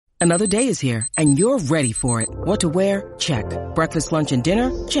Another day is here, and you're ready for it. What to wear? Check. Breakfast, lunch, and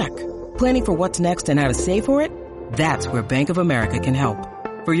dinner? Check. Planning for what's next and how to save for it? That's where Bank of America can help.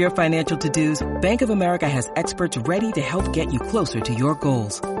 For your financial to-dos, Bank of America has experts ready to help get you closer to your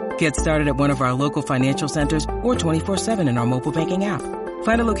goals. Get started at one of our local financial centers or 24/7 in our mobile banking app.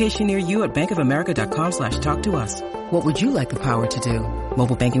 Find a location near you at bankofamerica.com/talktous. What would you like the power to do?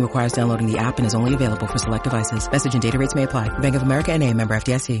 Mobile banking requires downloading the app and is only available for select devices. Message and data rates may apply. Bank of America N.A., member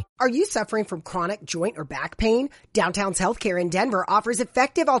FDIC. Are you suffering from chronic joint or back pain? Downtown's Healthcare in Denver offers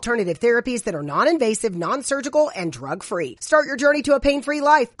effective alternative therapies that are non-invasive, non-surgical, and drug-free. Start your journey to a pain-free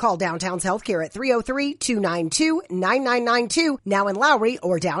life. Call Downtown's Healthcare at 303-292-9992, now in Lowry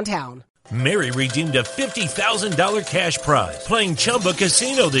or downtown. Mary redeemed a $50,000 cash prize playing Chumba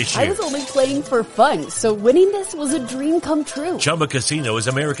Casino this year. I was only playing for fun, so winning this was a dream come true. Chumba Casino is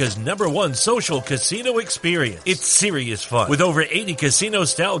America's #1 social casino experience. It's serious fun. With over 80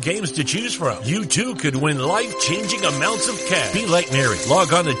 casino-style games to choose from, you too could win life-changing amounts of cash. Be like Mary.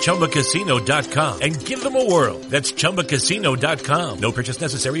 Log on to ChumbaCasino.com and give them a whirl. That's ChumbaCasino.com. No purchase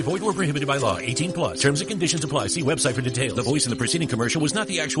necessary. Void or prohibited by law. 18+. Terms and conditions apply. See website for details. The voice in the preceding commercial was not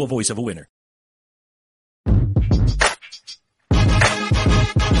the actual voice of a winner.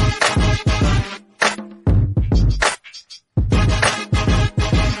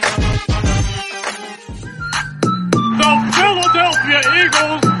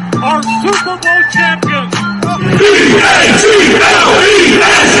 Eagles are Super Bowl champions.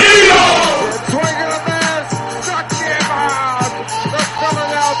 E-A-G-L-E-S Eagles! Swinging a miss, struck him out. The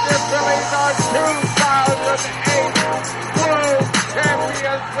Philadelphia Phillies are 2008 World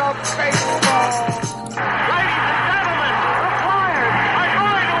Champions of Baseball. Ladies and gentlemen, the Flyers are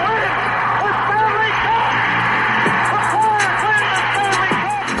going to win the Stanley Cup. The Flyers win the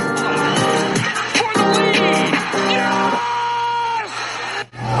Stanley Cup for the lead.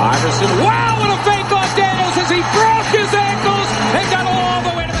 Iverson, wow, what a fake off Daniels as he broke his ankles and got all the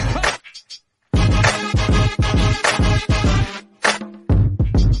way to the cup.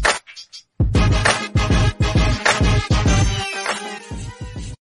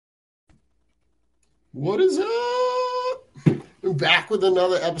 What is up? We're back with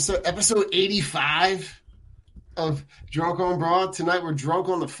another episode 85 of Drunk on Broad. Tonight we're drunk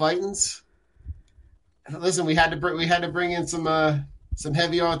on the Fightins. Listen, we had to bring in some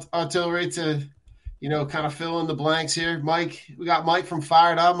heavy artillery to, kind of fill in the blanks here. Mike, we got Mike from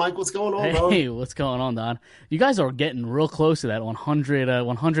Fired Up. Mike, what's going on, bro? Hey, what's going on, Don? You guys are getting real close to that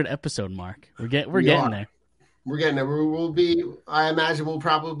 100 episode mark. We're getting there. We're getting there. We'll be. I imagine we'll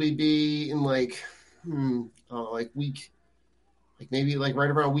probably be in maybe right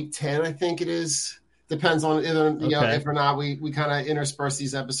around week 10. I think it is. Depends on either if or not we kind of intersperse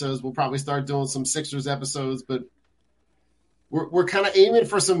these episodes. We'll probably start doing some Sixers episodes, but we're kind of aiming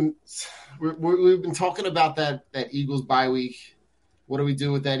for some. We've been talking about that Eagles bye week. What do we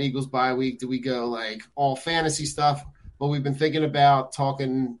do with that Eagles bye week? Do we go all fantasy stuff? But we've been thinking about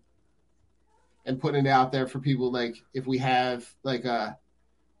talking and putting it out there for people. If we have a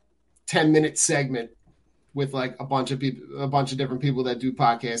 10-minute segment with a bunch of different people that do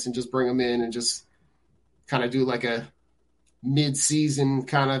podcasts, and just bring them in and just kind of do a mid-season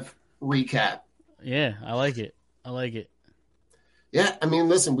kind of recap. Yeah, I like it. Yeah, I mean,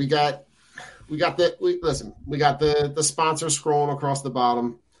 listen, we got the sponsors scrolling across the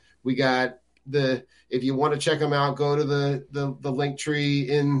bottom. We got if you want to check them out, go to the link tree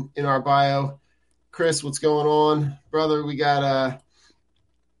in our bio. Chris, what's going on, brother? We got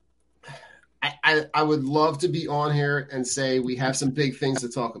I would love to be on here and say we have some big things to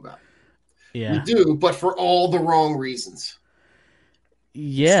talk about. Yeah, we do, but for all the wrong reasons.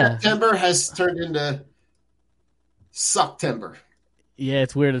 Yeah, September has turned into Sucktember. Yeah,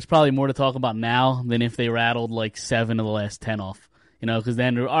 it's weird. There's probably more to talk about now than if they rattled 7 of the last 10 off. Because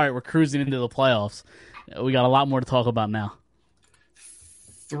then, all right, we're cruising into the playoffs. We got a lot more to talk about now.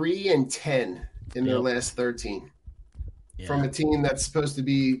 3-10 in their last 13 from a team that's supposed to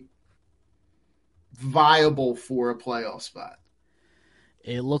be viable for a playoff spot.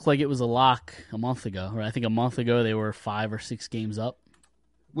 It looked like it was a lock a month ago. Right? I think a month ago they were 5 or 6 games up.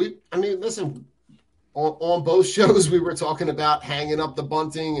 Listen. On both shows, we were talking about hanging up the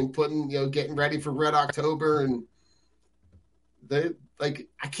bunting and putting, getting ready for Red October, and they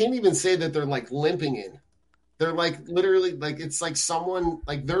I can't even say that they're limping in. They're literally it's someone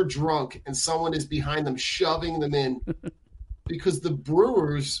they're drunk and someone is behind them shoving them in, because the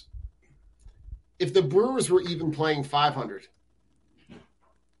Brewers, if the Brewers were even playing 500,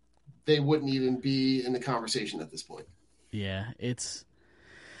 they wouldn't even be in the conversation at this point. Yeah, it's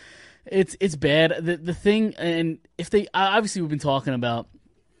bad. The thing, and if they obviously we've been talking about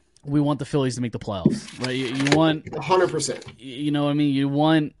we want the Phillies to make the playoffs, right? You want 100%. You know what I mean? You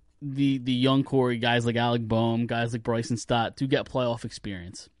want the young core, guys like Alec Boehm, guys like Bryson Stott, to get playoff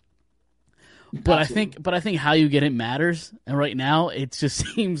experience. But Absolutely. I think how you get it matters. And right now, it just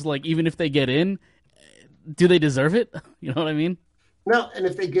seems like even if they get in, do they deserve it? You know what I mean? No, and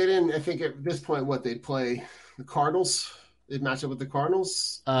if they get in, I think at this point, what they play the Cardinals. They match up with the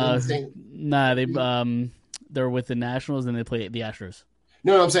Cardinals. Nah, they're with the Nationals and they play the Astros.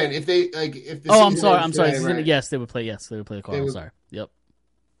 No, I'm saying if they if the I'm season sorry. ends I'm sorry. today, right, Yes, they would play. Yes, they would play the Cardinals. Sorry. Yep.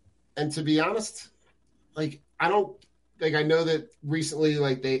 And to be honest, like I don't like I know that recently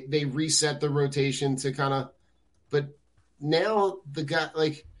like they reset the rotation to kind of, but now the guy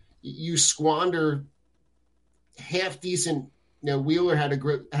like you squander half decent. You know, Wheeler had a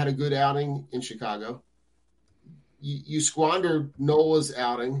good outing in Chicago. You squander Nola's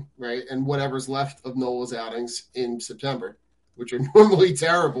outing, right, and whatever's left of Nola's outings in September, which are normally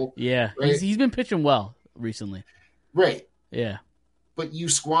terrible. Yeah, right? he's been pitching well recently. Right. Yeah. But you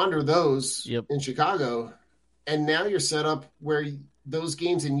squander those Yep. in Chicago, and now you're set up where those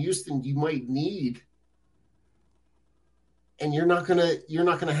games in Houston you might need, and you're not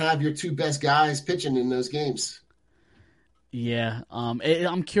gonna have your two best guys pitching in those games. Yeah.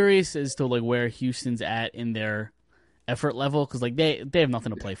 I'm curious as to like where Houston's at in their effort level because like they have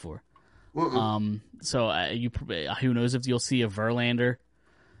nothing to play for. So who knows if you'll see a Verlander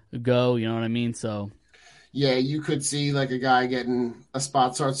go? You know what I mean? So. Yeah, you could see like a guy getting a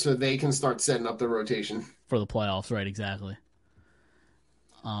spot start so they can start setting up the rotation for the playoffs, right? Exactly.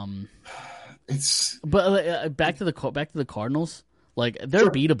 But back to the Cardinals. Like they're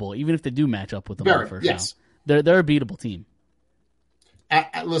beatable, even if they do match up with them on the first round. They're a beatable team.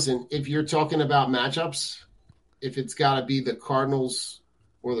 Listen, if you're talking about matchups, if it's got to be the Cardinals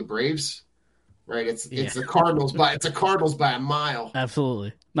or the Braves, right? It's the Cardinals by a mile.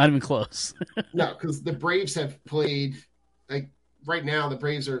 Absolutely, not even close. No, because the Braves have played like right now. The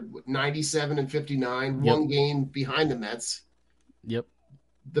Braves are 97 and 59, one game behind the Mets. Yep.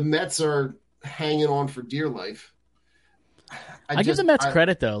 The Mets are hanging on for dear life. I give the Mets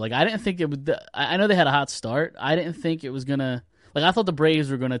credit though. Like I didn't think it would. I know they had a hot start. I didn't think it was gonna. Like I thought the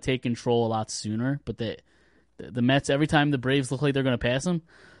Braves were gonna take control a lot sooner. But the Mets, every time the Braves look like they're gonna pass them,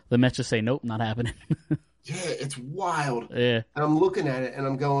 the Mets just say nope, not happening. Yeah, it's wild. Yeah, and I'm looking at it and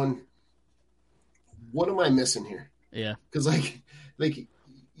I'm going, what am I missing here? Yeah, because like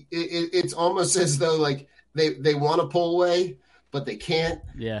it's almost as though like they want to pull away, but they can't.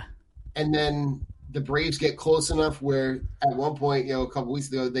 Yeah, and then the Braves get close enough where at one point, a couple weeks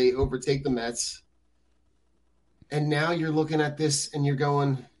ago, they overtake the Mets. And now you're looking at this and you're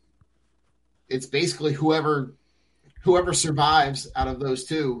going, it's basically whoever survives out of those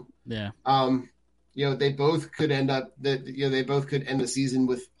two. Yeah. They both could end up they both could end the season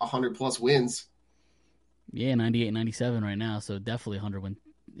with 100 plus wins. Yeah, 98, 97 right now. So definitely 100 win.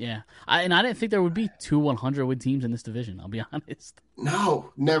 Yeah. I didn't think there would be two 100 win teams in this division. I'll be honest.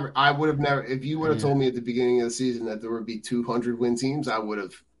 No, never. I would have never. If you would have told me at the beginning of the season that there would be 200 win teams, I would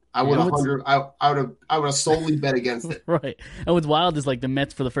have. I would have solely bet against it. Right. And what's wild is like the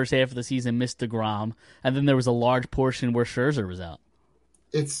Mets for the first half of the season missed DeGrom, and then there was a large portion where Scherzer was out.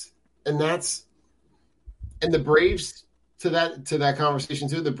 And the Braves to that conversation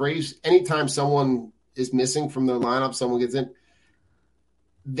too. The Braves, anytime someone is missing from their lineup, someone gets in,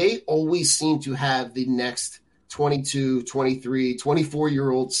 they always seem to have the next 22, 23,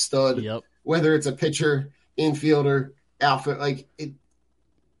 24-year-old stud, whether it's a pitcher, infielder, outfield, like it.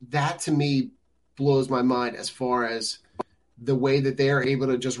 That to me blows my mind as far as the way that they are able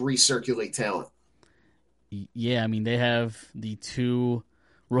to just recirculate talent. Yeah, I mean, they have the two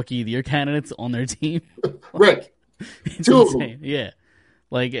Rookie of the Year candidates on their team. Right. It's two insane. Of them. Yeah.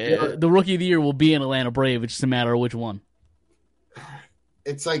 Like, the Rookie of the Year will be an Atlanta Brave. It's just a matter of which one.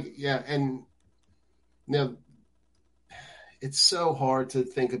 It's like, yeah, and it's so hard to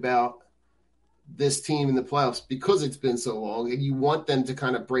think about this team in the playoffs because it's been so long, and you want them to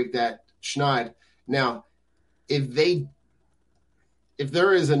kind of break that schneid. Now, if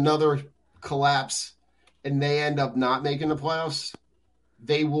there is another collapse and they end up not making the playoffs,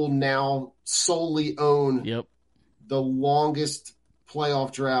 they will now solely own the longest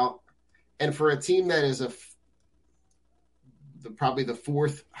playoff drought. And for a team that is probably the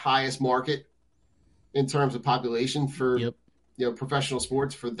fourth highest market in terms of population for professional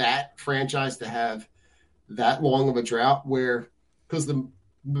sports, for that franchise to have that long of a drought, where because the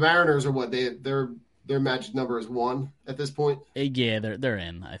Mariners are what their magic number is 1 at this point. Yeah, they're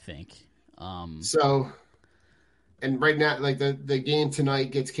in, I think. So, and right now, like the game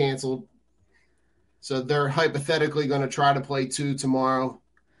tonight gets canceled, so they're hypothetically going to try to play 2 tomorrow.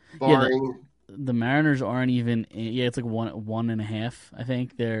 barring the Mariners aren't even. Yeah, it's like 1.5. I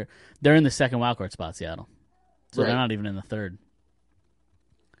think they're in the second wildcard spot, Seattle. So they're not even in the third.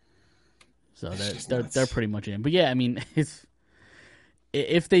 So they're pretty much in. But yeah, I mean,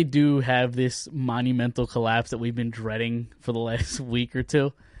 if they do have this monumental collapse that we've been dreading for the last week or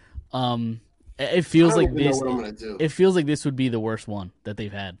two, it feels like this. Know what I'm gonna do. It feels like this would be the worst one that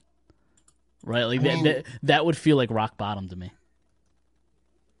they've had. Right, like that would feel like rock bottom to me.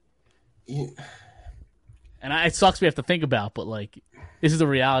 Yeah. And it sucks we have to think about, but like this is the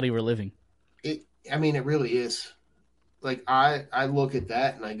reality we're living. It really is. Like I look at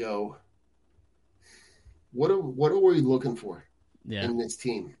that and I go, what are we looking for in this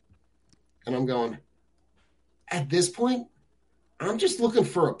team? And I'm going, at this point, I'm just looking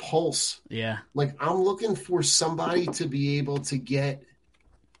for a pulse. Yeah. Like I'm looking for somebody to be able to get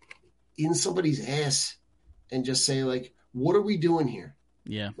in somebody's ass and just say, like, what are we doing here?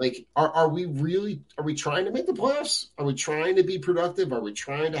 Yeah. Like, are we trying to make the playoffs? Are we trying to be productive? Are we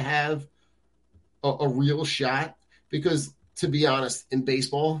trying to have a real shot? Because to be honest, in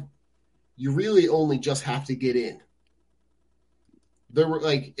baseball, you really only just have to get in. There were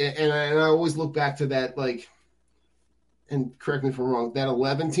like, and I always look back to that, like, and correct me if I'm wrong, that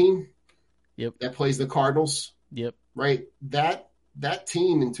 11 team that plays the Cardinals. Yep. Right. That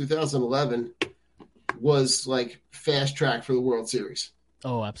team in 2011 was like fast track for the World Series.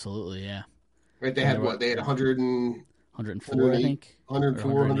 Oh, absolutely, yeah. Right, they had what? They had 104, I think.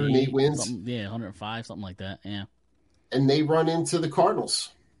 104, 108 wins. Yeah, 105, something like that, yeah. And they run into the Cardinals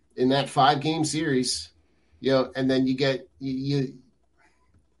in that 5-game series, and then you get you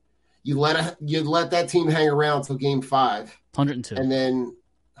let that team hang around until game 5. 102. And then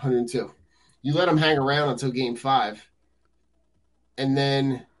 102. You let them hang around until game 5. And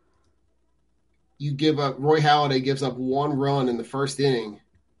then you give up. Roy Halladay gives up 1 run in the first inning,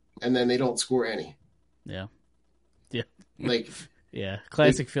 and then they don't score any. Yeah. Like, yeah,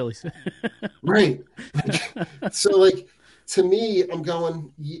 classic Phillies. Right. So, like, to me, I'm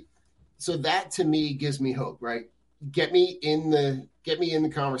going. So that to me gives me hope. Right. Get me in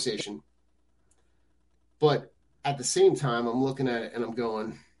the conversation. But at the same time, I'm looking at it and I'm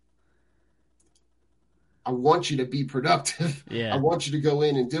going, I want you to be productive. Yeah. I want you to go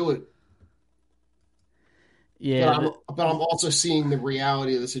in and do it. Yeah. But I'm also seeing the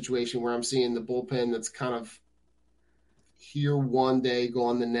reality of the situation where I'm seeing the bullpen that's kind of here one day,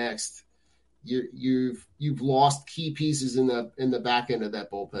 gone the next. You've lost key pieces in the back end of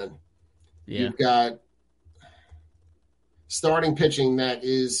that bullpen. Yeah. You've got starting pitching that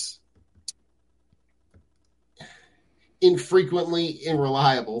is infrequently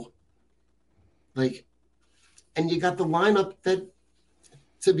unreliable. Like, and you got the lineup that,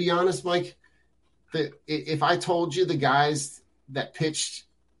 to be honest, Mike, that if I told you the guys that pitched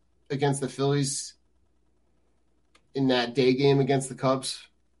against the Phillies in that day game against the Cubs,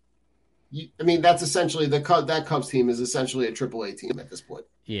 that's essentially that Cubs team is essentially a AAA team at this point.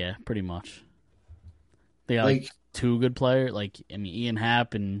 Yeah, pretty much. They got like 2 good players, Ian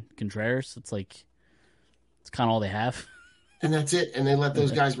Happ and Contreras. It's kind of all they have. And that's it. And they let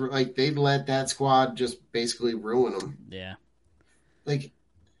those guys, they let that squad just basically ruin them. Yeah. Like,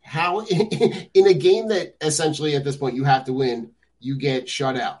 how in a game that essentially at this point you have to win, you get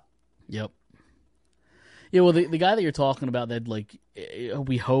shut out. Yep. Yeah, well, the guy that you're talking about that,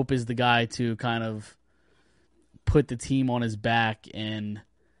 we hope is the guy to kind of put the team on his back and,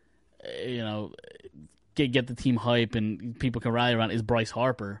 get the team hype and people can rally around is Bryce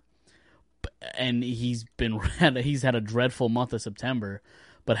Harper. And he's had a dreadful month of September,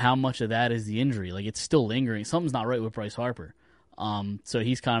 but how much of that is the injury? It's still lingering. Something's not right with Bryce Harper. So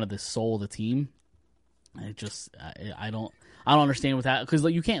he's kind of the soul of the team. I don't understand with that because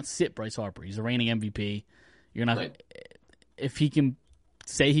you can't sit Bryce Harper. He's a reigning MVP. You're not right. If he can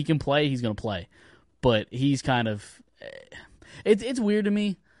say he can play, he's going to play. But he's kind of it's weird to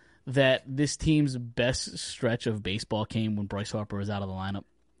me that this team's best stretch of baseball came when Bryce Harper was out of the lineup.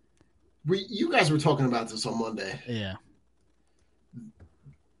 You guys were talking about this on Monday. Yeah.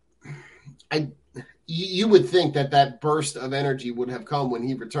 You would think that burst of energy would have come when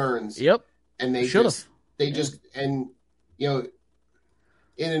he returns. Yep. And they should have. In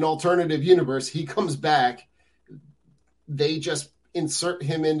an alternative universe, he comes back. They just insert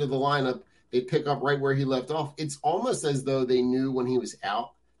him into the lineup. They pick up right where he left off. It's almost as though they knew when he was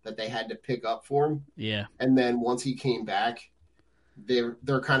out that they had to pick up for him. Yeah. And then once he came back,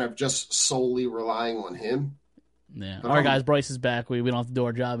 they're kind of just solely relying on him. Yeah. But all right, guys, Bryce is back. We don't have to do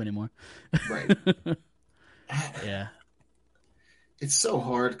our job anymore. Right. Yeah. It's so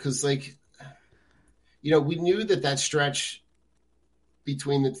hard because, we knew that stretch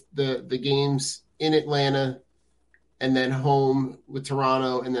between the games in Atlanta and then home with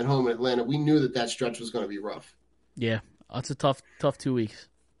Toronto and then home in Atlanta, we knew that stretch was going to be rough. Yeah, it's a tough 2 weeks.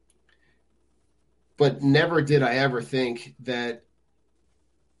 But never did I ever think that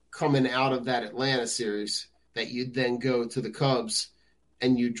coming out of that Atlanta series that you'd then go to the Cubs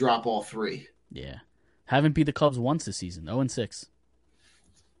and you drop all three. Yeah. Haven't beat the Cubs once this season, 0-6.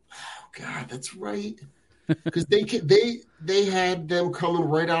 Oh, God, that's right. Because they had them coming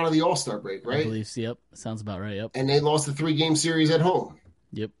right out of the All-Star break, right? I believe so, yep. Sounds about right, yep. And they lost the 3-game series at home.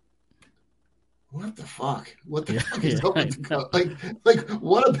 Yep. What the fuck? What the fuck is up with the Cubs? Like,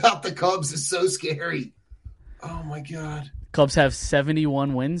 what about the Cubs is so scary? Oh, my God. Cubs have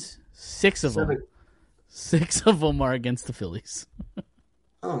 71 wins. 6 of them are against the Phillies.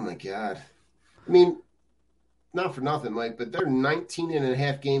 Oh, my God. I mean, not for nothing, Mike, but they're 19 and a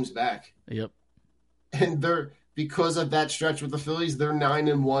half games back. Yep. And because of that stretch with the Phillies, they're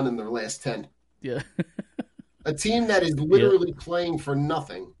 9-1 in their last 10. Yeah. A team that is literally playing for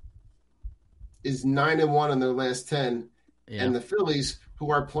nothing is 9-1 in their last 10. Yeah. And the Phillies,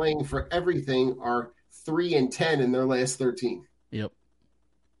 who are playing for everything, are 3-10 in their last 13. Yep.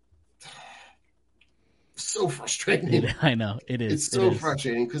 So frustrating. I know. It is. It's so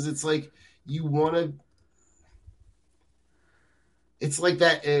frustrating because it's like you want to. It's like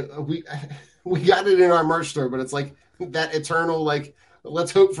that. We got it in our merch store, but it's like that eternal, like,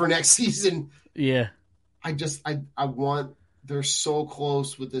 let's hope for next season. Yeah. I want, they're so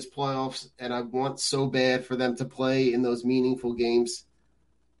close with this playoffs, and I want so bad for them to play in those meaningful games.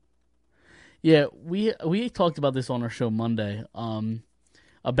 Yeah, we talked about this on our show Monday,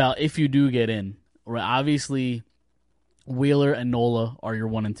 about if you do get in. Right, obviously, Wheeler and Nola are your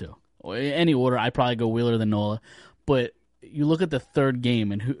 1 and 2. In any order, I'd probably go Wheeler than Nola, but you look at the third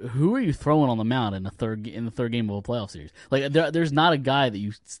game, and who are you throwing on the mound in the third game of a playoff series? Like there's not a guy that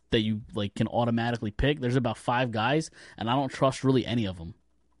you like can automatically pick. There's about 5 guys, and I don't trust really any of them.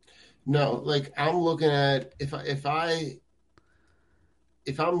 No, like I'm looking at if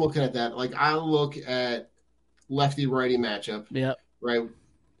I'm looking at that, like I look at lefty righty matchup. Yeah. Right.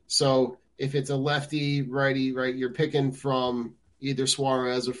 So if it's a lefty righty, right, you're picking from either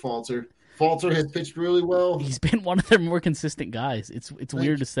Suarez or Falter. Falter has pitched really well. He's been one of their more consistent guys. It's like,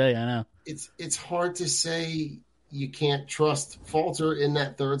 weird to say, I know. It's hard to say you can't trust Falter in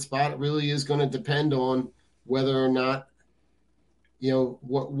that third spot. It really is going to depend on whether or not, you know,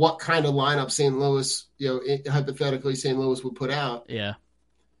 what kind of lineup St. Louis, you know, hypothetically St. Louis would put out. Yeah.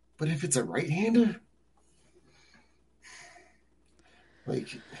 But if it's a right-hander,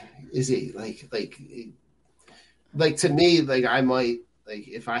 like, is he like to me, like I might. Like,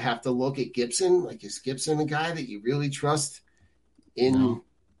 if I have to look at Gibson, like, is Gibson a guy that you really trust in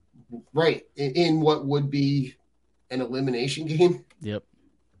what would be an elimination game? Yep.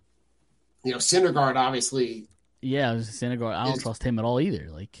 You know, Syndergaard, obviously. Yeah, Syndergaard. I don't trust him at all either.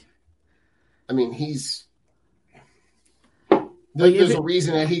 Like, I mean, there's a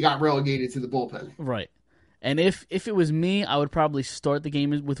reason that he got relegated to the bullpen. Right. And if it was me, I would probably start the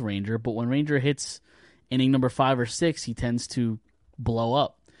game with Ranger. But when Ranger hits inning number 5 or 6, he tends to blow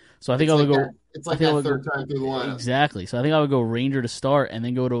up. So I think I would go. It's like that third time through the lineup. Exactly. So I think I would go Ranger to start and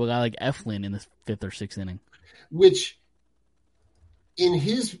then go to a guy like Eflin in the 5th or 6th inning. Which, in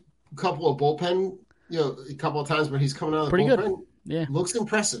his couple of bullpen, you know, a couple of times where he's coming out of the pretty bullpen, good. Yeah, looks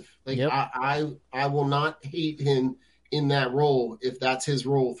impressive. Like yep. I will not hate him in that role if that's his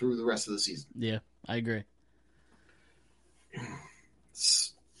role through the rest of the season. Yeah, I agree.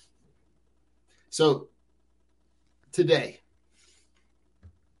 So today,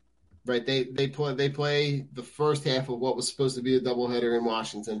 right? They play the first half of what was supposed to be a doubleheader in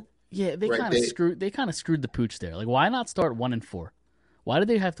Washington. Yeah, they kind of screwed the pooch there. Like, why not start 1 and 4? Why did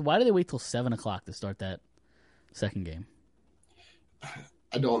they wait till 7:00 to start that second game?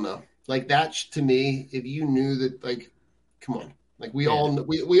 I don't know. Like, that to me, if you knew that, like, come on. Like, we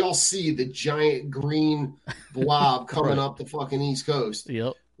all see the giant green blob coming up the fucking East Coast.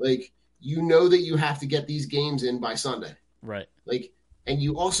 Yep. Like, you know that you have to get these games in by Sunday. Right. Like, and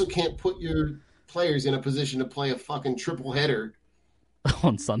you also can't put your players in a position to play a fucking triple header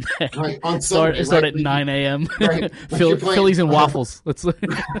on Sunday. Right, on Sunday. Start at 9 a.m. Right. Phillies and waffles.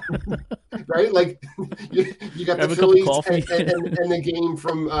 Right? Like, you got the Phillies and the game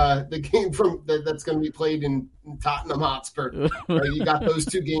from that's going to be played in Tottenham Hotspur. Right? You got those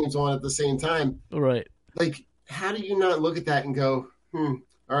two games on at the same time. Right. Like, how do you not look at that and go, all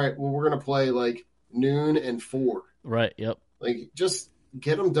right, well, we're going to play like noon and 4. Right. Yep. Like, just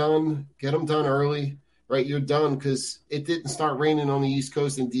get them done early. Right, you're done because it didn't start raining on the East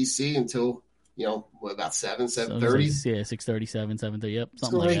Coast in D.C. until, what, about 7:30? So 6:37, 7:30. Yep,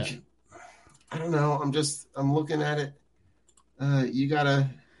 something like that. I don't know. I'm looking at it. You gotta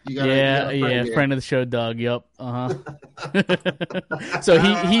friend of the show, Doug. Yep. So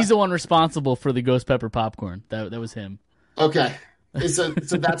he's the one responsible for the ghost pepper popcorn. That was him. Okay. So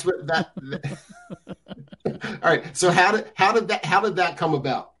that's what that. All right. So how did that come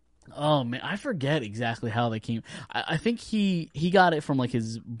about? Oh man, I forget exactly how they came. I think he got it from like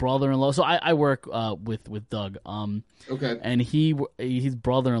his brother-in-law. So I work with Doug. Okay. And his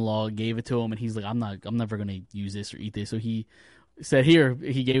brother-in-law gave it to him, and he's like, I'm never gonna use this or eat this. So he said, here,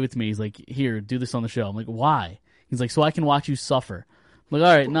 he gave it to me. He's like, here, do this on the show. I'm like, why? He's like, so I can watch you suffer. I'm like,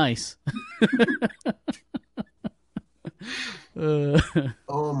 all right, nice.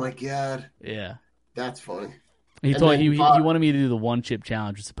 Oh my god. Yeah. That's funny. He wanted me to do the one chip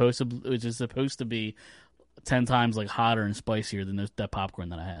challenge. Which is supposed to be 10 times like hotter and spicier than that popcorn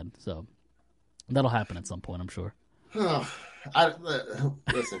that I had. So that'll happen at some point, I'm sure. Listen,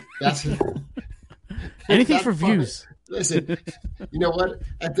 that's anything that's for funny. Views. Listen, you know what?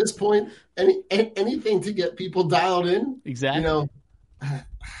 At this point, anything to get people dialed in. Exactly. Oh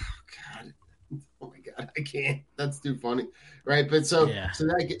my god, I can't. That's too funny, right? But so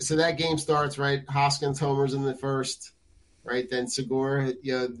that game starts, right. Hoskins homers in the first, right. Then Segura,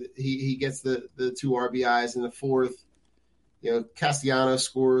 he gets the 2 RBIs in the fourth. Castellanos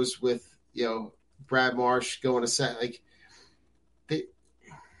scores with Brad Marsh going to set. Like they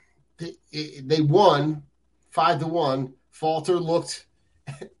won 5-1. Falter looked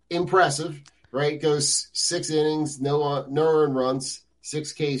impressive, right? Goes 6 innings, no earned runs,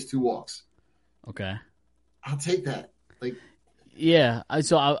 6 Ks, 2 walks. Okay, I'll take that. Yeah, I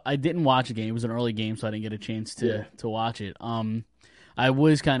didn't watch the game. It was an early game, so I didn't get a chance to watch it. I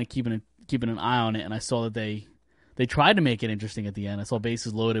was kind of keeping an eye on it, and I saw that they tried to make it interesting at the end. I saw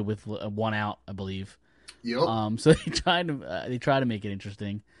bases loaded with 1 out, I believe. Yep. So they tried to make it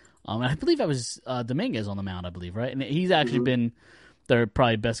interesting. And I believe that was Dominguez on the mound, I believe, right? And he's actually been their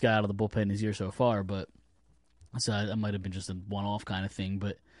probably best guy out of the bullpen this year so far. But so that might have been just a one-off kind of thing.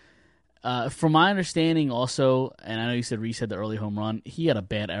 But from my understanding, also, and I know you said Reese had the early home run, he had a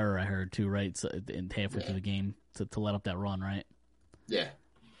bad error, I heard too, right? So in halfway through the game to let up that run, right? Yeah.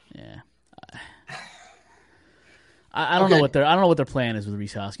 Yeah. I don't know what their plan is with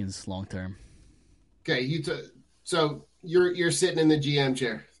Reese Hoskins long term. Okay, so you're sitting in the GM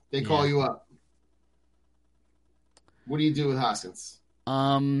chair. They call you up. What do you do with Hoskins?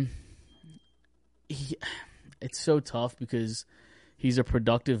 It's so tough because he's a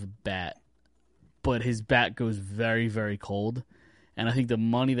productive bat, but his bat goes very, very cold. And I think the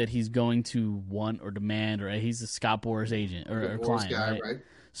money that he's going to want or demand, or he's a Scott Boras agent or client, guy, right?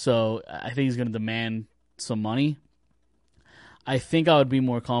 So I think he's going to demand some money. I think I would be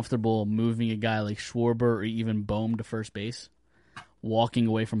more comfortable moving a guy like Schwarber or even Bohm to first base, walking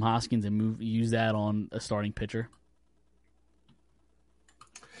away from Hoskins and use that on a starting pitcher.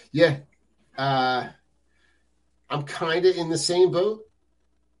 Yeah. I'm kind of in the same boat.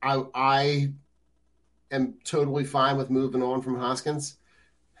 I am totally fine with moving on from Hoskins.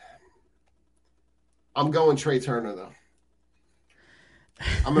 I'm going Trey Turner, though.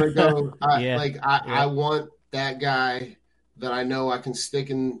 I'm going to go I want that guy that I know I can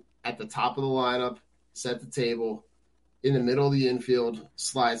stick in at the top of the lineup, set the table, in the middle of the infield,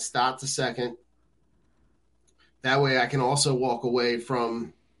 slide stop to second. That way I can also walk away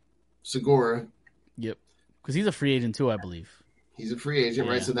from Segura. Yep. Because he's a free agent too, I believe. He's a free agent,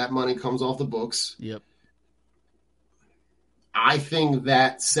 right? So that money comes off the books. Yep. I think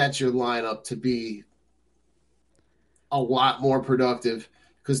that sets your lineup to be a lot more productive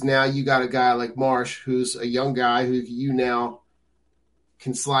because now you got a guy like Marsh who's a young guy who you now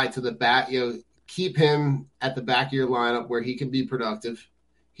can slide to the back, keep him at the back of your lineup where he can be productive.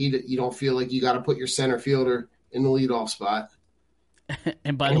 You don't feel like you got to put your center fielder in the leadoff spot.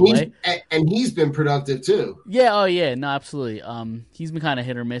 And by the way, and he's been productive too. Yeah, oh yeah, no, absolutely. He's been kind of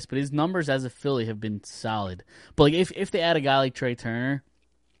hit or miss, but his numbers as a Philly have been solid. But like, if they add a guy like Trey Turner,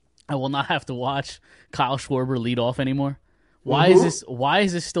 I will not have to watch Kyle Schwarber lead off anymore. Why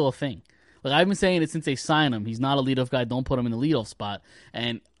is this still a thing? Like I've been saying it since they signed him. He's not a leadoff guy. Don't put him in the leadoff spot.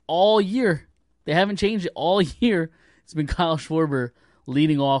 And all year they haven't changed it. All year it's been Kyle Schwarber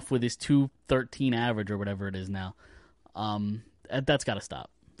leading off with his 213 average or whatever it is now. That's got to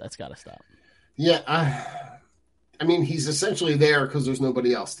stop. That's got to stop. Yeah, I mean, he's essentially there because there's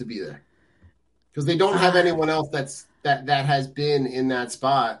nobody else to be there. Because they don't have anyone else that has been in that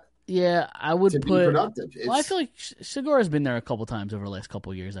spot. Yeah, I would be productive. Well, I feel like Segura's been there a couple times over the last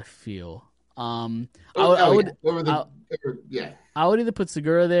couple of years. I feel. Over Yeah. I would either put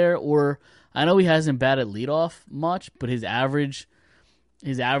Segura there, or I know he hasn't batted leadoff much, but his average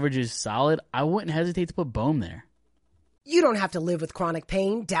is solid. I wouldn't hesitate to put Bohm there. You don't have to live with chronic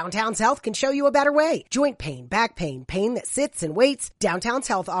pain. Downtown's Health can show you a better way. Joint pain, back pain, pain that sits and waits. Downtown's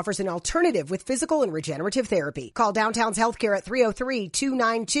Health offers an alternative with physical and regenerative therapy. Call Downtown's Healthcare at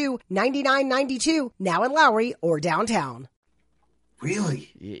 303-292-9992, now in Lowry or downtown. Really?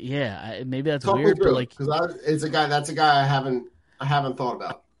 Yeah, maybe that's Talk weird, but like, because that's a guy I haven't thought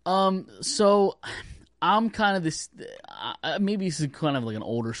about. So I'm kind of this. Maybe this is kind of like an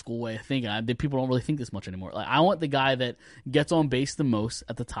older school way of thinking. People don't really think this much anymore. Like, I want the guy that gets on base the most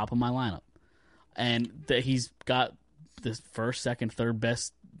at the top of my lineup, and that he's got the first, second, third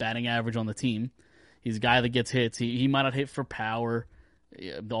best batting average on the team. He's a guy that gets hits. He might not hit for power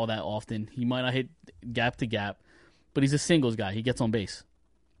all that often. He might not hit gap to gap, but he's a singles guy. He gets on base.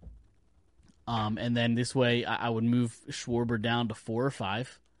 And then this way, I would move Schwarber down to 4 or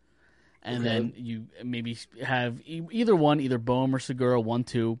 5. And then you maybe have either Bohm or Segura, 1,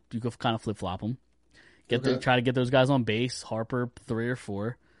 2. You could kind of flip-flop them. Try to get those guys on base, Harper 3 or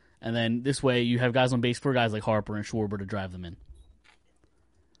 4. And then this way you have guys on base for guys like Harper and Schwarber to drive them in.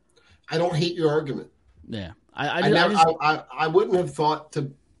 I don't hate your argument. Yeah. I wouldn't have thought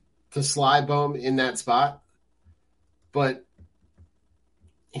to slide Bohm in that spot, but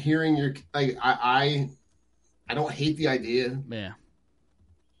hearing your I don't hate the idea. Yeah.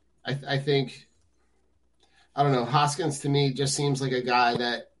 I think, I don't know, Hoskins to me just seems like a guy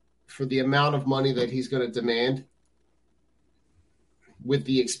that, for the amount of money that he's going to demand, with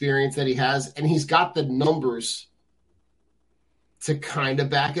the experience that he has, and he's got the numbers to kind of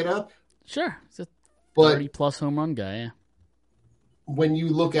back it up. Sure. He's a 30-plus home run guy, yeah. When you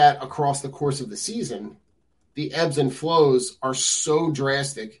look at across the course of the season, the ebbs and flows are so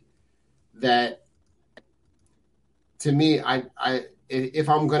drastic that, to me, if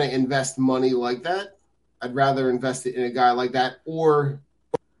I'm going to invest money like that, I'd rather invest it in a guy like that, or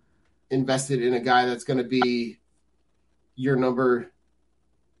invest it in a guy that's going to be your number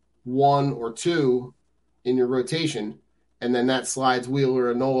 1 or 2 in your rotation, and then that slides Wheeler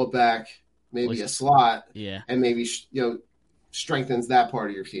or Nola back, maybe a slot, and maybe strengthens that part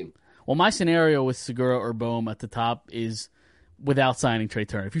of your team. Well, my scenario with Segura or Bohm at the top is without signing Trey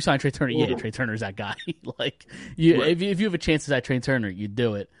Turner. If you sign Trey Turner, Trey Turner's that guy. If you have a chance to sign Trey Turner, you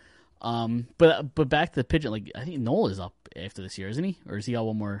do it. But back to the pigeon, I think Nola is up after this year, isn't he? Or has he got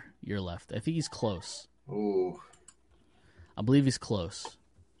one more year left? I think he's close. Ooh. I believe he's close.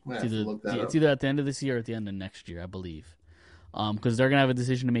 It's either at the end of this year or at the end of next year, I believe. Because they're gonna have a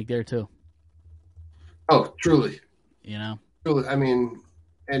decision to make there too. Oh, truly. Truly. I mean,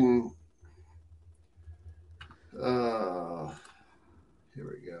 and here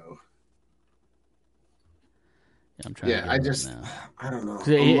we go. I'm trying. I don't know.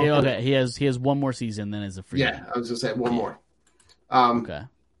 He has one more season, then as a free. Yeah, I was gonna say one more. Okay.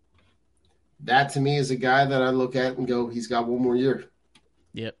 That to me is a guy that I look at and go, he's got one more year.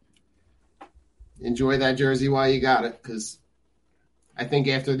 Yep. Enjoy that jersey while you got it, because I think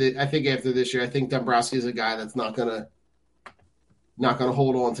after this year, I think Dombrowski is a guy that's not gonna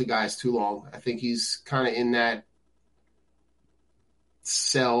hold on to guys too long. I think he's kind of in that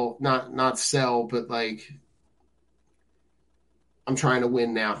sell, not sell, but I'm trying to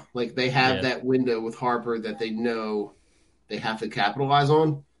win now. They have that window with Harper that they know they have to capitalize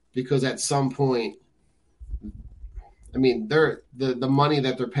on, because at some point, I mean, the money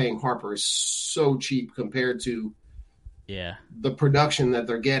that they're paying Harper is so cheap compared to the production that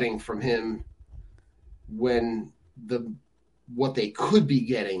they're getting from him, when what they could be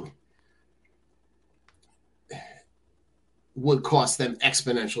getting would cost them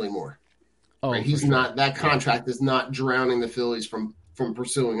exponentially more. Oh, right? He's not, that contract is not drowning the Phillies from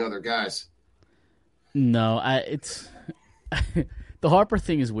pursuing other guys. No, it's the Harper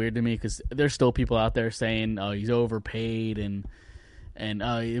thing is weird to me, because there's still people out there saying, "Oh, he's overpaid," and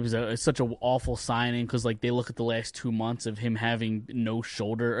it was such an awful signing, because they look at the last 2 months of him having no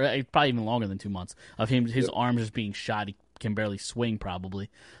shoulder, or probably even longer than 2 months of his arms just being shot. He can barely swing, probably.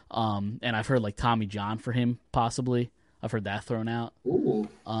 And I've heard Tommy John for him, possibly. I've heard that thrown out. Ooh.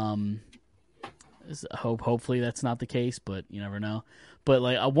 Hopefully that's not the case, but you never know.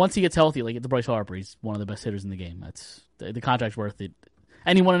 But once he gets healthy, it's Bryce Harper, he's one of the best hitters in the game. That's the contract's worth it.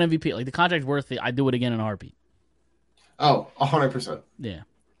 And he won an MVP. The contract's worth it. I'd do it again in a heartbeat. Oh, 100%. Yeah.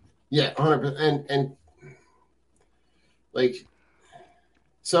 Yeah, 100%. And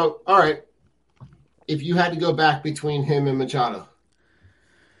so, all right. If you had to go back between him and Machado.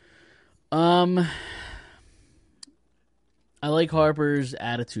 I like Harper's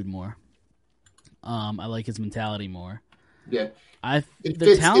attitude more. I like his mentality more. Yeah, it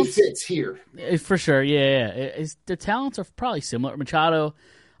fits here for sure. Yeah. The talents are probably similar. Machado,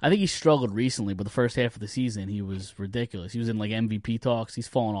 I think he struggled recently, but the first half of the season he was ridiculous. He was in like MVP talks. He's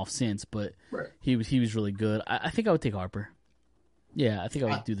fallen off since, but he was really good. I think I would take Harper. Yeah, I think I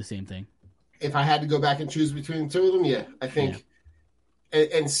would do the same thing. If I had to go back and choose between the two of them, yeah, I think. Yeah.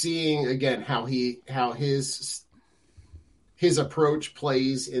 And seeing again how his approach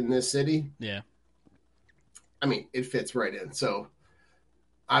plays in this city. Yeah. I mean, it fits right in. So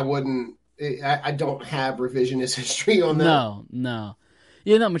I don't have revisionist history on that. No.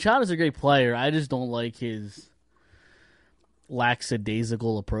 Yeah, no, Machado's a great player. I just don't like his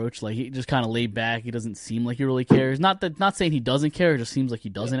lackadaisical approach. Like, he just kind of laid back. He doesn't seem like he really cares. Not saying he doesn't care. It just seems like he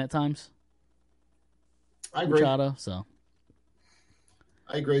doesn't at times. I agree. Machado, so.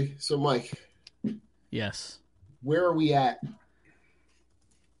 I agree. So, Mike. Yes. Where are we at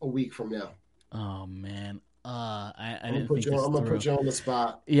a week from now? Oh, man. I didn't think this through. I'm going to put you on the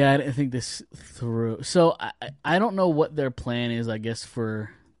spot. Yeah, I didn't think this through. So I don't know what their plan is, I guess,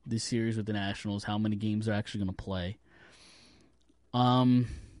 for this series with the Nationals, how many games they're actually going to play. God,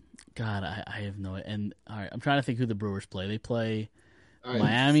 I have no idea. And, all right, I'm trying to think who the Brewers play. They play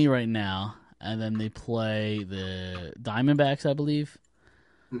Miami right now, and then they play the Diamondbacks, I believe.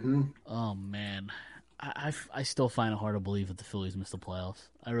 Mm-hmm. Oh, man. I still find it hard to believe that the Phillies missed the playoffs.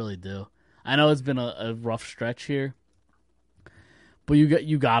 I really do. I know it's been a rough stretch here, but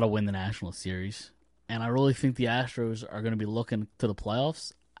you got to win the National Series, and I really think the Astros are going to be looking to the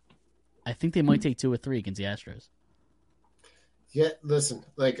playoffs. I think they might take 2 or 3 against the Astros. Yeah, listen,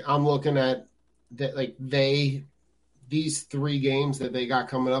 like I'm looking at that, like these 3 games that they got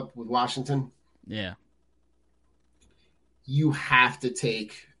coming up with Washington. Yeah, you got to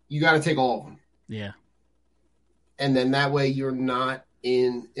take all of them. Yeah, and then that way you're not.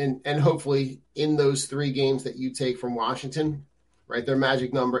 And hopefully in those 3 games that you take from Washington, right, their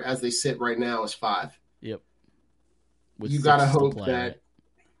magic number as they sit right now is 5. Yep. You got to hope that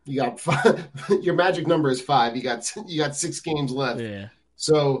you got 5. Your magic number is 5. You got 6 games left. Yeah.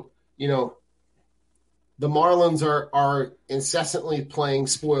 So, the Marlins are incessantly playing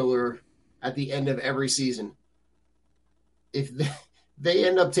spoiler at the end of every season. If they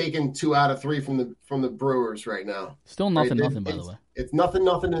end up taking 2 out of 3 from the Brewers right now. Still nothing, by the way. It's nothing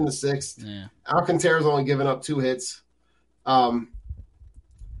in the 6th. Yeah. Alcantara's only given up 2 hits. But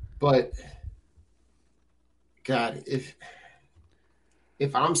God, if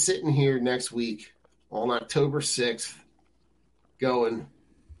I'm sitting here next week on October 6th going,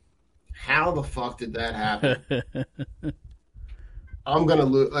 how the fuck did that happen? I'm gonna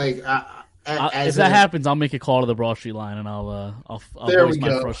lose. Like, if that happens, I'll make a call to the Broad Street line and I'll voice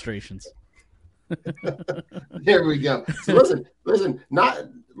my frustrations. There we go. So listen.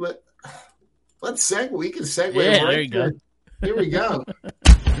 Let's segue. We can segue. Yeah, there you go. Here we go.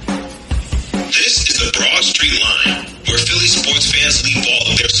 This is the Broad Street Line, where Philly sports fans leave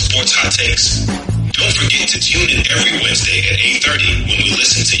all of their sports hot takes. Don't forget to tune in every Wednesday at 8:30 when we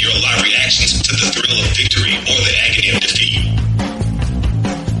listen to your live reactions to the thrill of victory or the agony of defeat.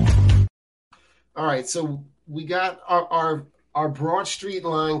 All right, so we got our Broad Street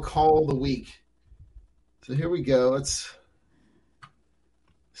Line call of the week. So here we go. So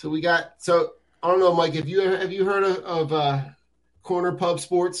I don't know, Mike. Have you heard of Corner Pub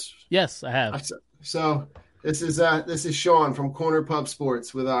Sports? Yes, I have. So this is Sean from Corner Pub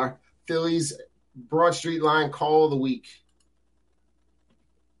Sports with our Phillies Broad Street Line call of the week.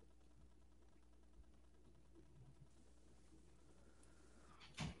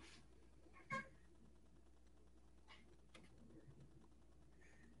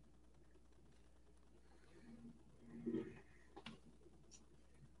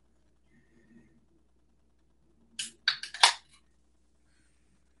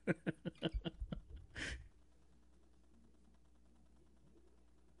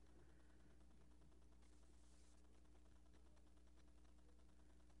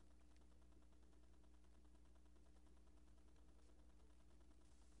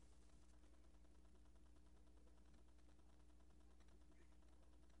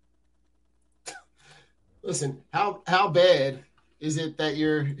 Listen, how bad is it that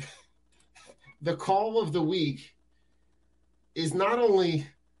the call of the week is not only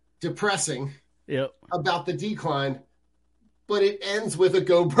depressing about the decline, but it ends with a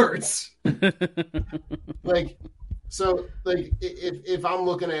go Birds. If I'm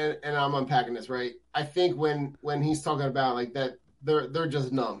looking at it and I'm unpacking this, right, I think when he's talking about like that, they're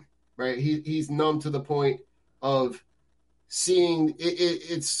just numb, right? He's numb to the point of seeing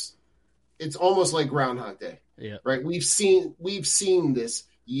it's almost like Groundhog Day, right? We've seen this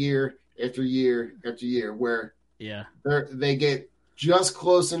year after year after year where yeah, they get just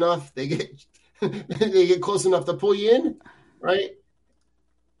close enough. They get they get close enough to pull you in, right?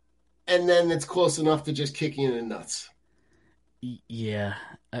 And then it's close enough to just kick you in the nuts. Yeah.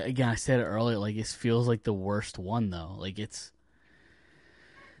 Again, I said it earlier. Like, it feels like the worst one, though. Like, it's.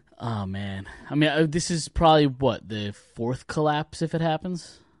 Oh, man. I mean, this is probably, what, the fourth collapse if it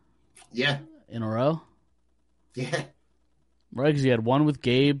happens? Yeah. In a row? Yeah. Right, because you had one with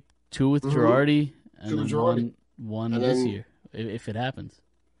Gabe, two with Girardi, and then one and this then, year, if it happens.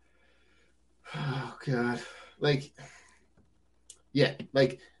 Oh, God. Like, yeah,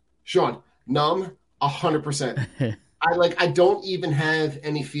 like, Sean, numb 100%. I don't even have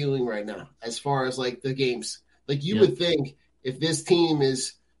any feeling right now as far as, like, the games. Like, you would think if this team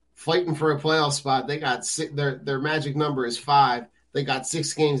is fighting for a playoff spot, they got their magic number is 5. They got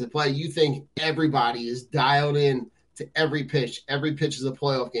 6 games to play. You think everybody is dialed in to every pitch. Every pitch is a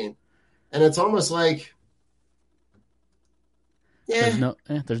playoff game. And it's almost like, there's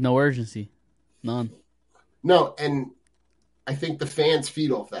no urgency. None. No, and I think the fans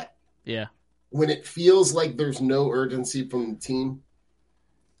feed off that. Yeah. When it feels like there's no urgency from the team,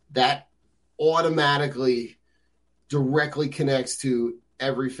 that automatically directly connects to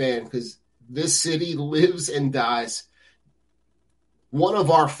every fan because this city lives and dies. One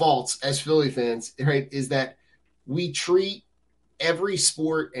of our faults as Philly fans, right, is that we treat every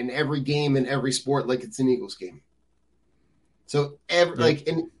sport and every game and every sport like it's an Eagles game. So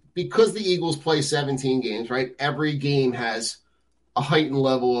and because the Eagles play 17 games, right, every game has a heightened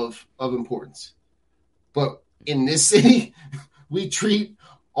level of importance. But in this city, we treat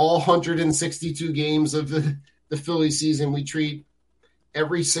all 162 games of the Philly season. We treat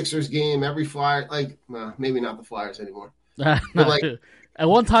every Sixers game, every Flyer, maybe not the Flyers anymore. At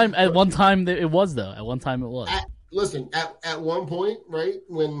one time it was, though. At one time it was. At one point, right,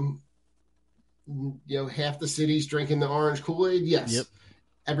 when half the city's drinking the orange Kool-Aid, yes. Yep.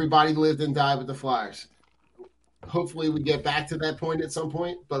 Everybody lived and died with the Flyers. Hopefully we get back to that point at some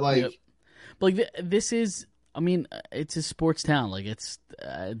point, but this is, I mean, it's a sports town. Like, it's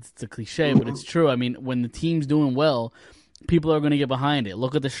a cliche, but it's true. I mean, when the team's doing well, people are going to get behind it.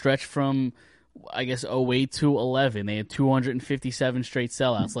 Look at the stretch from, I guess, 08 to 11. They had 257 straight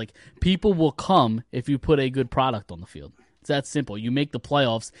sellouts. Like, people will come if you put a good product on the field. It's that simple. You make the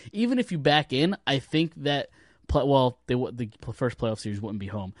playoffs. Even if you back in, I think that, the first playoff series wouldn't be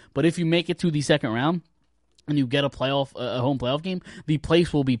home. But if you make it to the second round and you get a home playoff game, the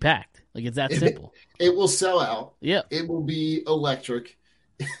place will be packed. Like, it's that simple. It will sell out. Yeah. It will be electric.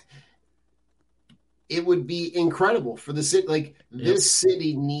 It would be incredible for the city. Like, this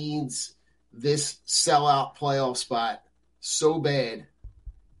city needs this sellout playoff spot so bad.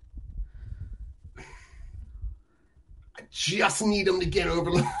 I just need them to get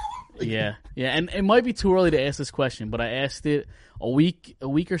over. Yeah, and it might be too early to ask this question, but I asked it a week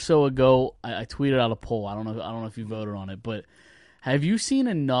or so ago. I tweeted out a poll. I don't know if you voted on it, but have you seen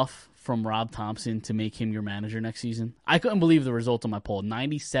enough from Rob Thompson to make him your manager next season? I couldn't believe the result of my poll.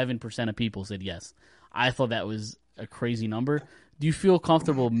 97% of people said yes. I thought that was a crazy number. Do you feel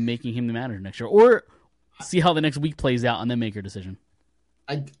comfortable making him the manager next year, or see how the next week plays out and then make your decision?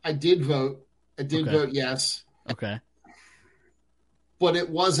 I did vote. I did vote yes. Okay. But it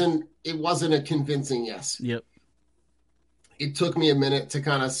wasn't a convincing yes. Yep. It took me a minute to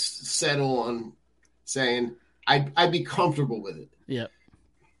kind of settle on saying I'd be comfortable with it. Yep.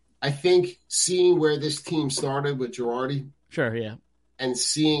 I think seeing where this team started with Girardi. Sure, yeah. And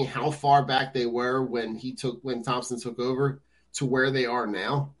seeing how far back they were when Thompson took over to where they are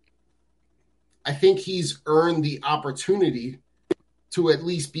now, I think he's earned the opportunity to at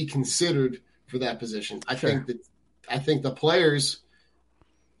least be considered for that position. I think the players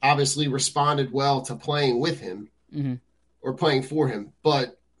obviously responded well to playing with him or playing for him.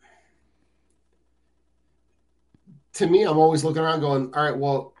 But to me, I'm always looking around going, all right,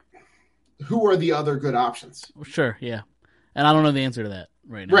 well, who are the other good options? Sure, yeah. And I don't know the answer to that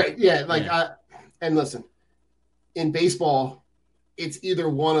right now. Right, yeah. And listen, in baseball, it's either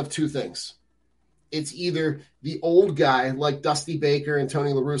one of two things. It's either the old guy like Dusty Baker and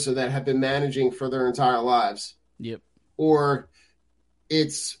Tony La Russa that have been managing for their entire lives. Yep. Or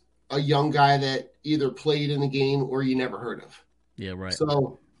it's a young guy that either played in the game or you never heard of. Yeah, right.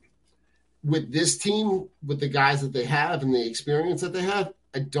 So with this team, with the guys that they have and the experience that they have,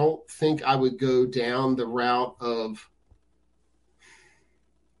 I don't think I would go down the route of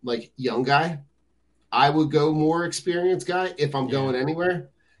like young guy. I would go more experienced guy if I'm going anywhere.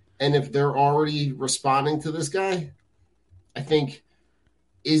 And if they're already responding to this guy, I think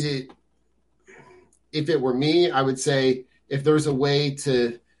if it were me, I would say if there's a way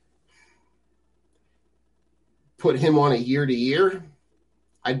to put him on a year-to-year,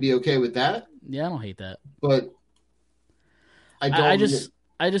 I'd be okay with that. Yeah, I don't hate that. But I don't.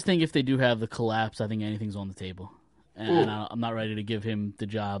 I just think if they do have the collapse, I think anything's on the table, and I'm not ready to give him the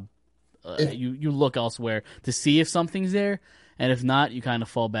job. You look elsewhere to see if something's there, and if not, you kind of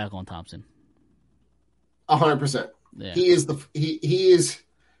fall back on Thompson. 100%. Yeah. He is the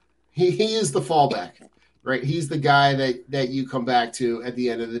fallback, right? He's the guy that you come back to at the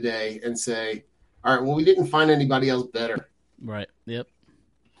end of the day and say, all right, well, we didn't find anybody else better. Right. Yep.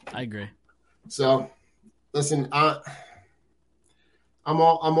 I agree. So, listen, I'm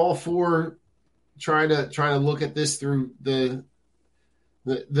all for trying to look at this through the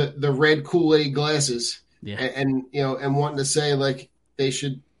red Kool-Aid glasses, and wanting to say like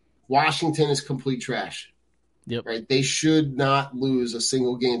Washington is complete trash. Yep. Right. They should not lose a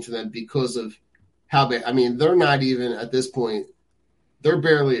single game to them because of how bad. I mean, they're not even at this point. They're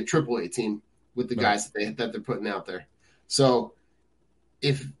barely a AAA team with the guys that they're putting out there. So,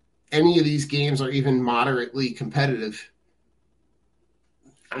 if any of these games are even moderately competitive,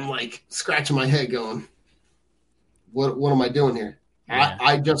 I'm like scratching my head, going, "What am I doing here?" Yeah.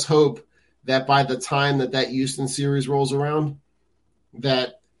 I just hope that by the time that Houston series rolls around,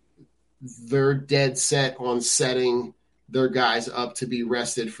 that they're dead set on setting their guys up to be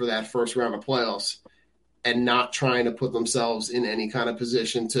rested for that first round of playoffs and not trying to put themselves in any kind of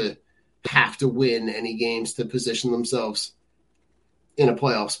position to have to win any games to position themselves in a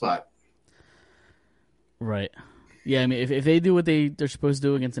playoff spot. Right. Yeah, I mean, if they do what they're supposed to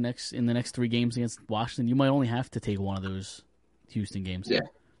do in the next 3 games against Washington, you might only have to take one of those Houston games. Yeah.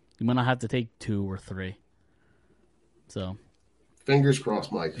 You might not have to take 2 or 3. So fingers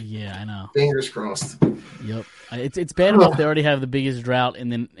crossed, Mike. Yeah, I know. Fingers crossed. Yep. It's bad enough they already have the biggest drought in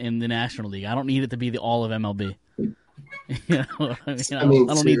the National League. I don't need it to be the all of MLB. I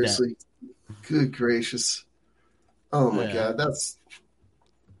don't seriously. Need that. Good gracious. Oh my God, that's.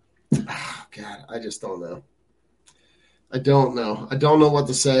 Oh God, I just don't know. I don't know what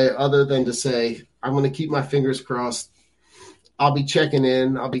to say other than to say I'm going to keep my fingers crossed. I'll be checking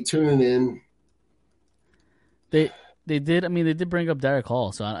in. I'll be tuning in. They did bring up Derek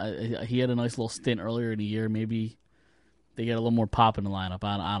Hall, so he had a nice little stint earlier in the year. Maybe they get a little more pop in the lineup.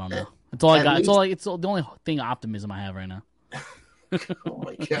 I don't know. It's all I got. It's the only thing optimism I have right now. Oh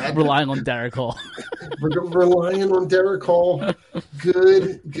my God! Relying on Derek Hall. Relying on Derek Hall.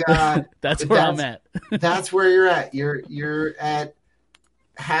 Good God! That's where I'm at. That's where you're at. You're at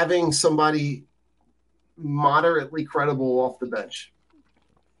having somebody moderately credible off the bench.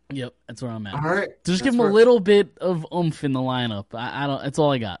 Yep, that's where I'm at. All right, just give him a little bit of oomph in the lineup. I don't. That's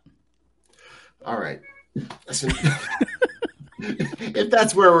all I got. All right. Listen, if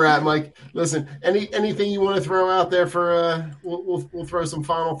that's where we're at, Mike. Listen, anything you want to throw out there for? We'll throw some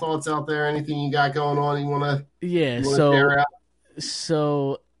final thoughts out there. Anything you got going on? You want to? Yeah.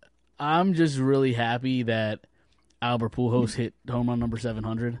 So I'm just really happy that Albert Pujols hit home run number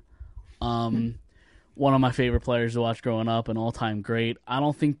 700. One of my favorite players to watch growing up, an all-time great. I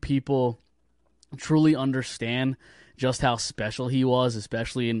don't think people truly understand just how special he was,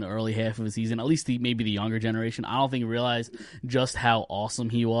 especially in the early half of the season, at least maybe the younger generation. I don't think realized just how awesome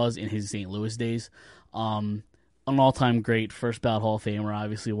he was in his St. Louis days. An all-time great, first ballot Hall of Famer,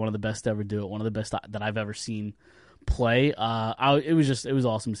 obviously one of the best to ever do it, one of the best that I've ever seen play. It was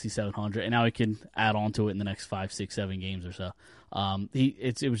awesome to see 700, and now he can add on to it in the next 5, 6, 7 games or so.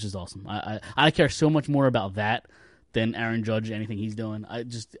 It was just awesome. I care so much more about that than Aaron Judge, anything he's doing.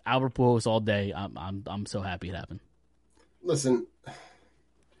 Albert Pujols all day. I'm so happy it happened. Listen,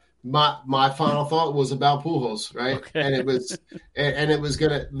 my final thought was about Pujols, right? Okay. And it was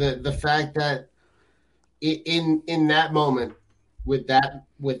gonna the fact that in that moment with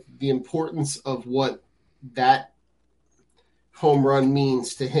the importance of what that home run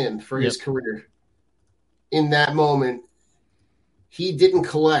means to him for his career. In that moment, he didn't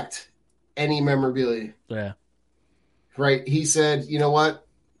collect any memorabilia. Yeah. Right? He said, you know what?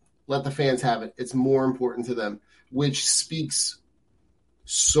 Let the fans have it. It's more important to them, which speaks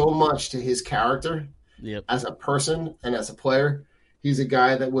so much to his character as a person and as a player. He's a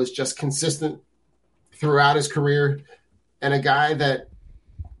guy that was just consistent throughout his career, and a guy that,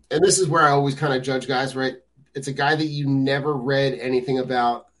 and this is where I always kind of judge guys, right? It's a guy that you never read anything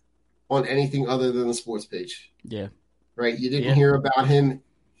about on anything other than the sports page. Yeah. Right? You didn't hear about him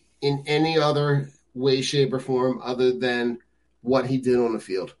in any other way, shape, or form other than what he did on the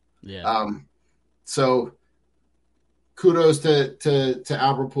field. Yeah. So kudos to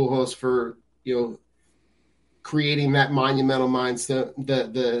Albert Pujols for, creating that monumental milestone,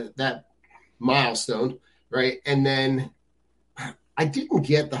 that milestone, right? And then I didn't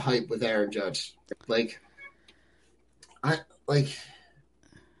get the hype with Aaron Judge. Like, I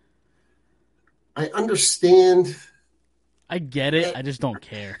understand. I get it. I just don't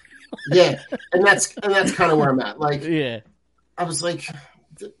care. Yeah, and that's kind of where I'm at. Like, yeah, I was like,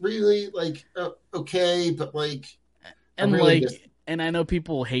 really, like, okay, but like, and really and I know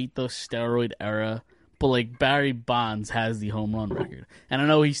people hate the steroid era, but like Barry Bonds has the home run record, and I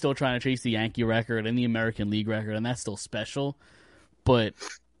know he's still trying to chase the Yankee record and the American League record, and that's still special. But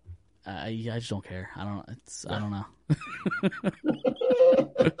I just don't care. I don't know.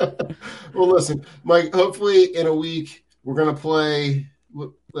 Well, listen, Mike. Hopefully, in a week we're gonna play.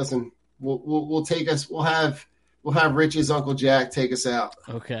 Listen, we'll take us. We'll have Rich's Uncle Jack take us out.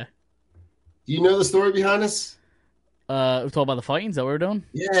 Okay. Do you know the story behind this? We're talking about the Fightins that we're doing.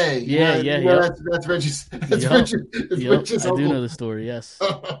 Yeah. That's Rich's. Rich's I uncle. do know the story. Yes.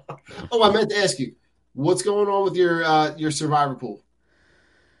 Oh, I meant to ask you, what's going on with your Survivor pool?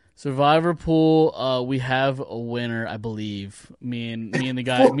 Survivor pool. We have a winner, I believe. Me and the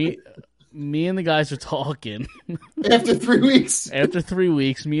guy. Me and the guys are talking. After 3 weeks? After 3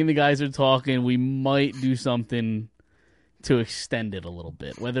 weeks, me and the guys are talking. We might do something to extend it a little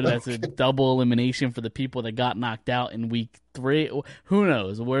bit. Whether that's a double elimination for the people that got knocked out in week 3. Who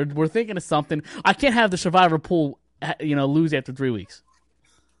knows? We're thinking of something. I can't have the Survivor pool, lose after 3 weeks.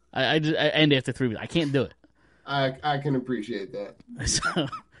 I end after 3 weeks. I can't do it. I can appreciate that. So,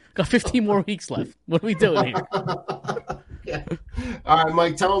 got 15 more weeks left. What are we doing here? Yeah. All right,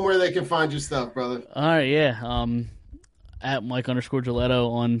 Mike, tell them where they can find your stuff, brother. All right, yeah. At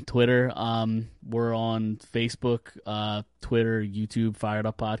Mike_Giletto on Twitter. We're on Facebook, Twitter, YouTube, Fired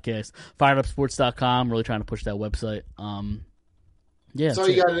Up Podcast, firedupsports.com. Really trying to push that website. Yeah. So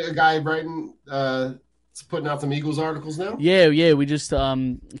you got a guy writing, putting out some Eagles articles now? Yeah. We just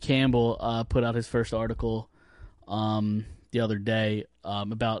Campbell put out his first article the other day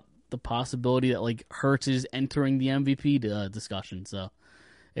about the possibility that like Hurts is entering the MVP discussion. So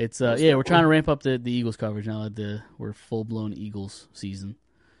it's we're trying to ramp up the Eagles coverage now that we're full blown Eagles season.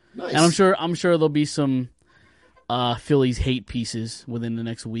 Nice. And I'm sure there'll be some Phillies hate pieces within the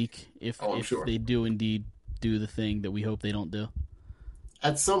next week if they do indeed do the thing that we hope they don't do.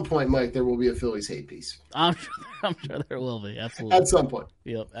 At some point, Mike, there will be a Phillies hate piece. I'm sure there will be. Absolutely. At some point.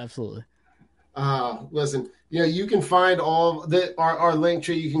 Yep, absolutely. Listen, you can find all our link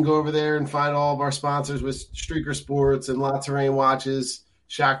tree. You can go over there and find all of our sponsors with Streaker Sports and La Terrain Watches,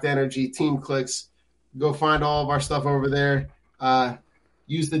 Shocked Energy, Team Clicks. Go find all of our stuff over there.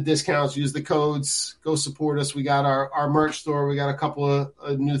 Use the discounts, use the codes. Go support us. We got our merch store. We got a couple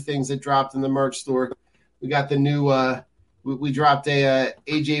of new things that dropped in the merch store. We got the new we dropped a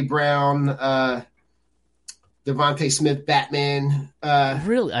AJ Brown, Devontae Smith Batman.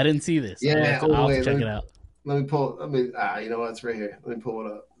 Really? I didn't see this. Yeah, I'll check it out. Let me pull. You know what? It's right here. Let me pull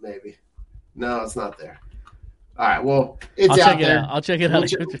it up. Maybe. No, it's not there. All right. Well, it's out there. I'll check it out.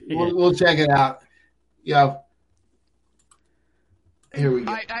 We'll check it out. Here we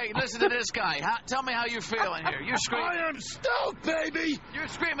go. Hey, listen to this guy. Tell me how you're feeling here. You're screaming. I am stoked, baby. You're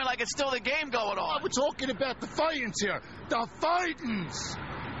screaming like it's still the game going on. We're talking about the Fightins here. The Fightins.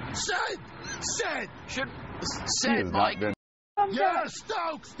 Said, Mike. Yeah,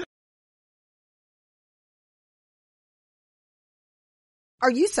 Stokes. Are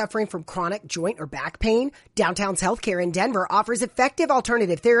you suffering from chronic joint or back pain? Downtown's Healthcare in Denver offers effective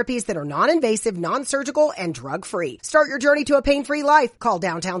alternative therapies that are non-invasive, non-surgical, and drug-free. Start your journey to a pain-free life. Call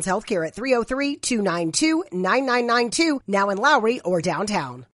Downtown's Healthcare at 303-292-9992, now in Lowry or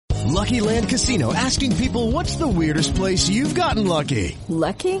downtown. Lucky Land Casino, asking people, what's the weirdest place you've gotten lucky?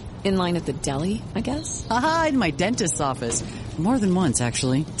 Lucky? In line at the deli, I guess? Aha, in my dentist's office. More than once,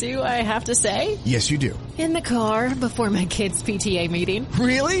 actually. Do I have to say? Yes, you do. In the car before my kids' PTA meeting.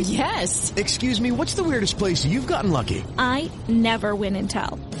 Really? Yes. Excuse me, what's the weirdest place you've gotten lucky? I never win and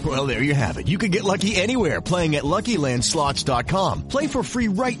tell. Well, there you have it. You can get lucky anywhere, playing at LuckyLandSlots.com. Play for free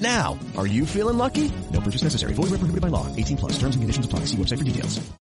right now. Are you feeling lucky? No purchase necessary. Void where prohibited by law. 18+. Terms and conditions apply. See website for details.